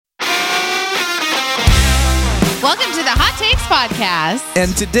Welcome to the Hot Takes Podcast.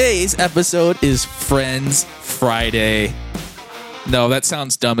 And today's episode is Friends Friday. No, that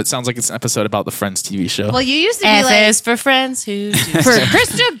sounds dumb. It sounds like it's an episode about the Friends TV show. Well, you used to be F like... is for friends who do. For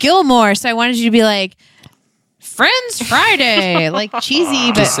Krista Gilmore, so I wanted you to be like, Friends Friday. Like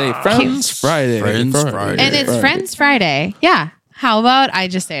cheesy, but just say Friends cute. Friday. Friends Friday. And it's Friends Friday. Yeah. How about I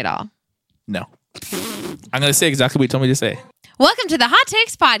just say it all? No. I'm going to say exactly what you told me to say. Welcome to the Hot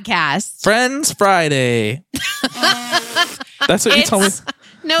Takes Podcast. Friends Friday. That's what you told me.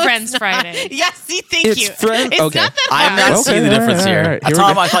 No, Friends Friday. Yes, see, thank It's you. friend- It's okay. not that I'm hard. not seeing the difference here. all right. Here we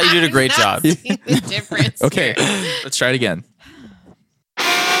Tom, go. I thought you did a great job. See the difference. Okay, let's try it again.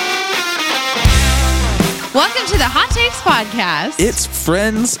 Welcome to the Hot Takes Podcast. It's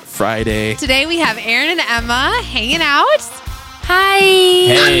Friends Friday. Today we have Aaron and Emma hanging out. Hi.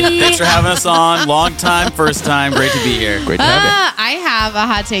 Hey, thanks for having us on. Long time, first time. Great to be here. Great to have I have a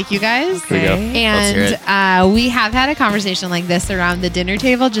hot take, you guys. Here we go. Let's hear And we have had a conversation like this around the dinner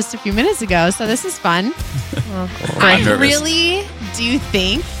table just a few minutes ago, so this is fun. I I'm nervous. really do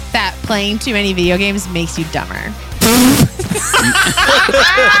think that playing too many video games makes you dumber.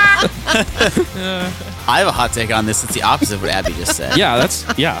 I have a hot take on this. It's the opposite of what Abby just said.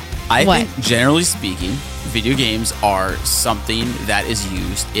 Yeah. I What? think, generally speaking, video games are something that is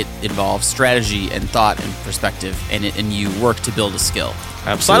used. It involves strategy and thought and perspective, and you work to build a skill.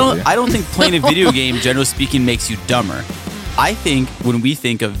 Absolutely. So I don't think playing a video game, generally speaking, makes you dumber. I think when we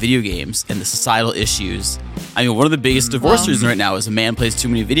think of video games and the societal issues, I mean, one of the biggest divorce reasons right now is a man plays too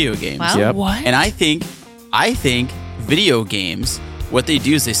many video games. Well, Yep. What? And I think video games, what they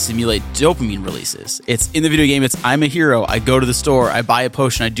do is they simulate dopamine releases. It's in the video game, it's I'm a hero, I go to the store, I buy a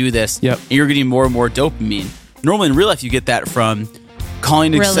potion, I do this, Yep. and you're getting more and more dopamine. Normally in real life, you get that from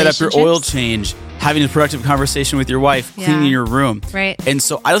calling to set up your oil Relationships. change, having a productive conversation with your wife, Yeah. cleaning your room. Right. And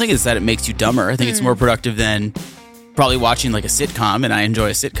so I don't think it's that it makes you dumber. I think it's more productive than probably watching like a sitcom, and I enjoy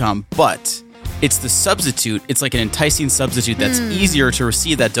a sitcom, but it's the substitute. It's like an enticing substitute that's easier to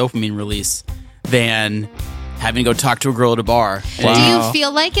receive that dopamine release than having to go talk to a girl at a bar. Wow. Do you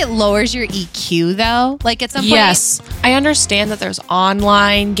feel like it lowers your EQ though? Like at some point? Yes. I understand that there's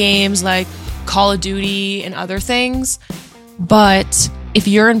online games like Call of Duty and other things, but if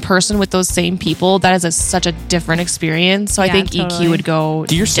you're in person with those same people, that is such a different experience. So Yeah, I think totally. EQ would go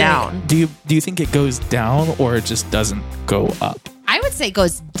down. Do you think it goes down or it just doesn't go up? I would say it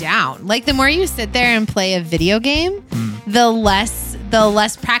goes down. Like the more you sit there and play a video game, the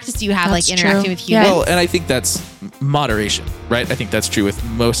less practice you have That's like interacting true. with humans. Well, and I think that's moderation, right? I think that's true with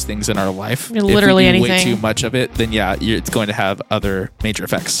most things in our life. Literally if you do way anything. too much of it, then it's going to have other major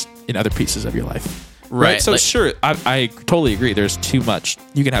effects in other pieces of your life. Right. So Like- sure, I totally agree. There's too much.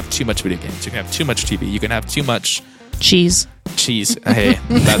 You can have too much video games. You can have too much TV. You can have too much Cheese. cheese. Hey,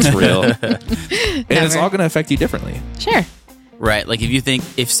 that's real. And it's Never. all going to affect you differently. Sure. Right. Like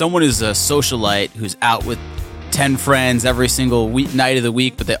if someone is a socialite who's out with 10 friends every single night of the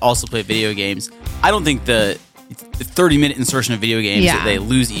week, but they also play video games, I don't think the 30-minute insertion of video games Yeah. that they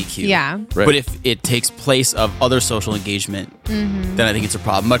lose EQ. Yeah. Right. But if it takes place of other social engagement, then I think it's a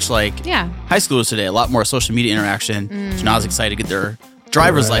problem. Much like Yeah. high schoolers today, a lot more social media interaction. So now it's excited to get their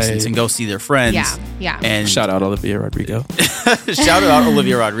driver's Right. license and go see their friends. Yeah. Yeah. And Shout out Olivia Rodrigo. shout out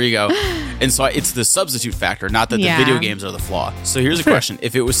Olivia Rodrigo. And so it's the substitute factor, not that Yeah. the video games are the flaw. So here's a question.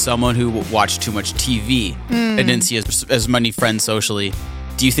 If it was someone who watched too much TV and didn't see as many friends socially,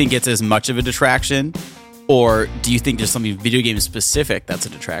 do you think it's as much of a detraction? Or do you think there's something video game specific that's a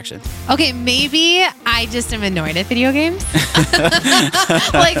detraction? Okay, maybe I just am annoyed at video games.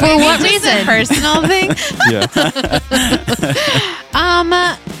 Like For what maybe it's a reason? personal thing. Yeah.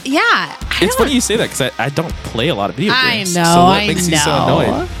 Yeah. It's funny you say that because I don't play a lot of video I games. know, So what I makes you so know.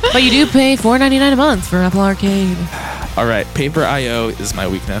 annoyed? But you do pay $4.99 a month for Apple Arcade. All right, Paper IO is my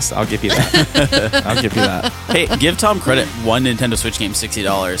weakness. I'll give you that. I'll give you that. Hey, give Tom credit. One Nintendo Switch game,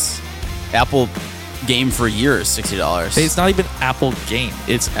 $60. Apple game for a year is $60. It's not even Apple Game.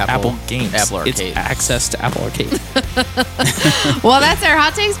 It's Apple- Apple Games. Apple It's Arcade. access to Apple Arcade. Well, that's our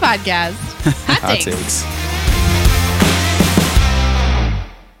Hot Takes podcast. Hot Hot takes. takes.